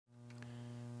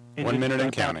1 minute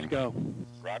and counting. Go.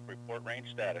 Rock, report range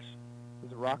status.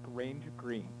 There's a rock range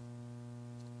green.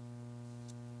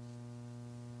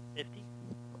 50.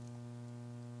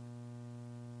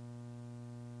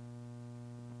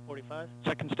 45.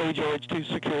 Second stage OH2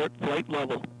 secure at flight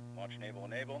level. Launch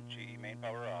enable. GE main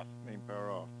power off. Main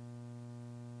power off.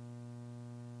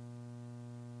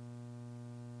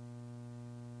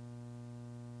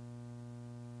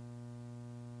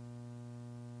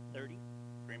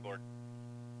 Green board.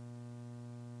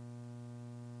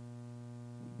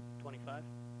 25.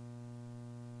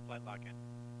 Flight lock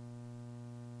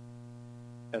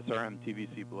in. SRM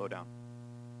TVC blowdown.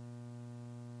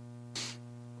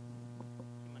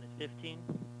 15,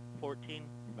 14.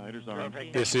 Igniters armed.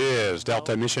 This is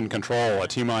Delta Mission Control at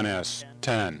T-minus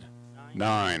 10,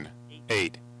 9,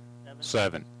 8,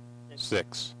 7,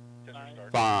 6,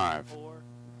 5.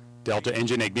 Delta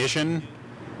engine ignition.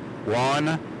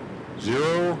 1,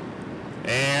 0.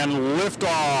 And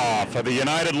liftoff of the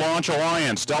United Launch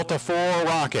Alliance Delta IV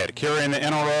rocket carrying the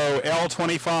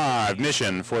NROL-25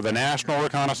 mission for the National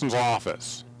Reconnaissance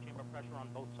Office. Chamber pressure on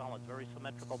both solids, very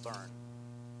symmetrical burn.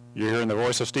 You're hearing the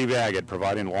voice of Steve Agate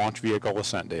providing launch vehicle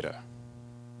ascent data.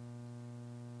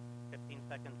 15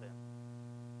 seconds in.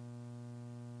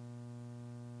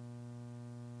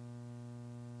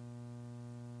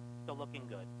 Still looking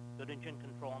good. Good engine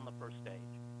control on the first stage.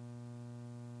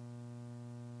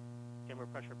 Chamber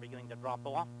pressure beginning to drop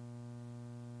off,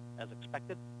 as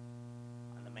expected,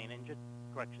 on the main engine.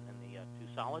 Correction in the two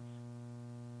solids.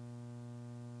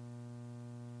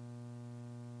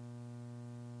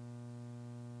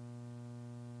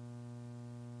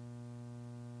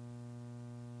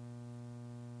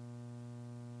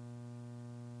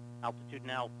 Altitude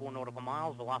now 4 nautical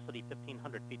miles, velocity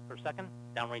 1,500 feet per second,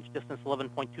 downrange distance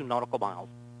 11.2 nautical miles.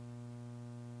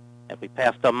 If we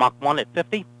passed Mach 1 at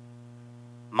 50,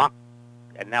 Mach,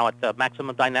 and now at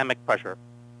maximum dynamic pressure.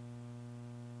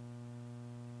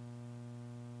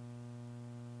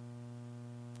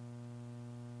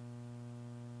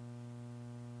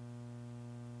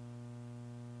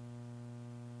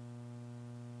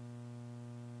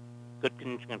 Good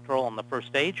engine control on the first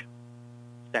stage.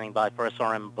 Standing by for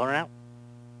SRM burnout.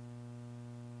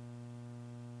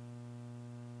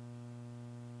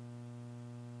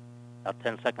 About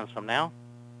 10 seconds from now.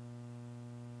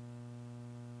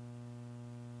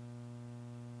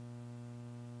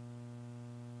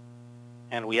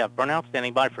 And we have burnout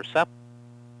standing by for SEP.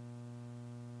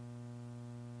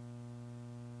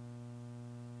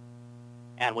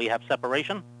 And we have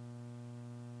separation.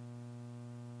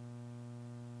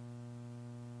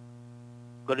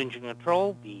 Good engine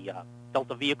control. The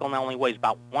Delta vehicle now only weighs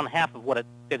about 1/2 of what it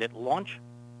did at launch.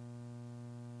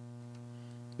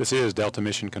 This is Delta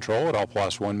Mission Control at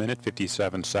L+ 1 minute,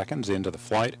 57 seconds into the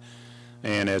flight.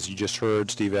 And as you just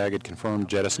heard, Steve Agate confirmed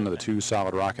jettison of the 2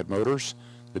 solid rocket motors.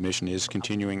 The mission is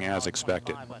continuing as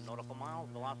expected. Nautical miles,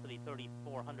 velocity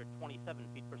 3,427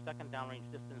 feet per second, downrange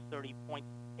distance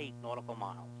 30.8 nautical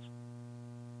miles.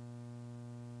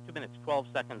 2 minutes, 12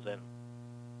 seconds in.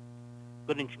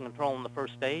 Good engine control in the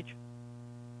first stage.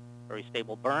 Very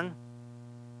stable burn.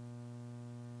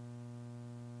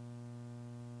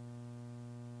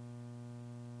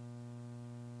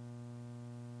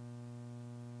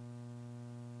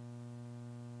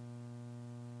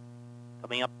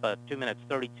 Coming up 2 minutes,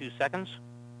 32 seconds.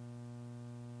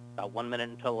 About 1 minute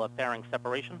until pairing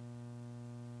separation.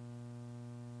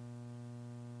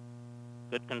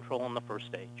 Good control in the first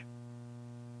stage.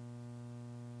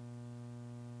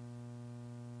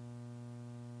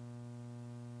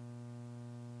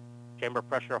 Chamber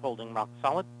pressure holding rock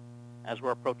solid as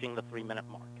we're approaching the 3-minute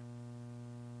mark.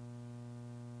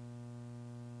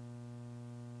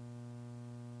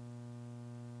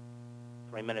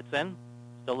 Three minutes in,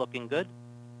 still looking good.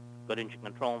 Good engine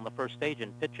control in the first stage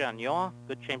and pitch on yaw,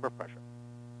 good chamber pressure.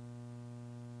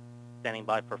 Standing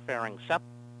by for fairing SEP.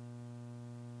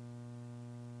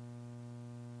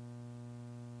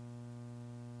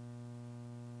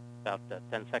 About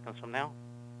 10 seconds from now.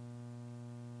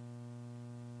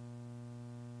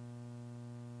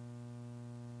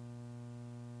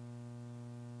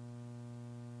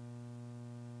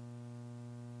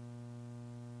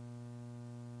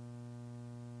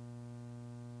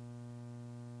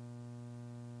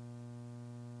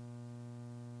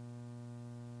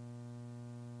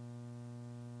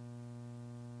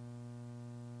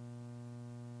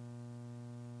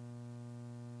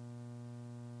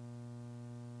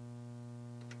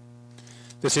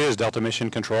 This is Delta Mission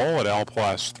Control at L+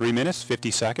 3 minutes, 50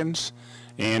 seconds,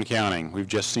 and counting. We've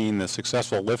just seen the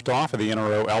successful liftoff of the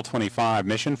NROL-25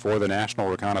 mission for the National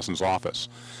Reconnaissance Office.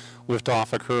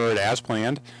 Liftoff occurred as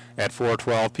planned at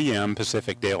 4:12 p.m.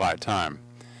 Pacific Daylight Time.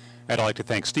 I'd like to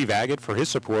thank Steve Agate for his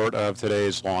support of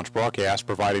today's launch broadcast,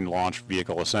 providing launch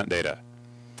vehicle ascent data.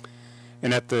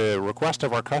 And at the request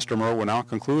of our customer, we'll now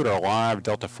conclude our live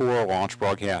Delta IV launch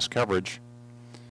broadcast coverage.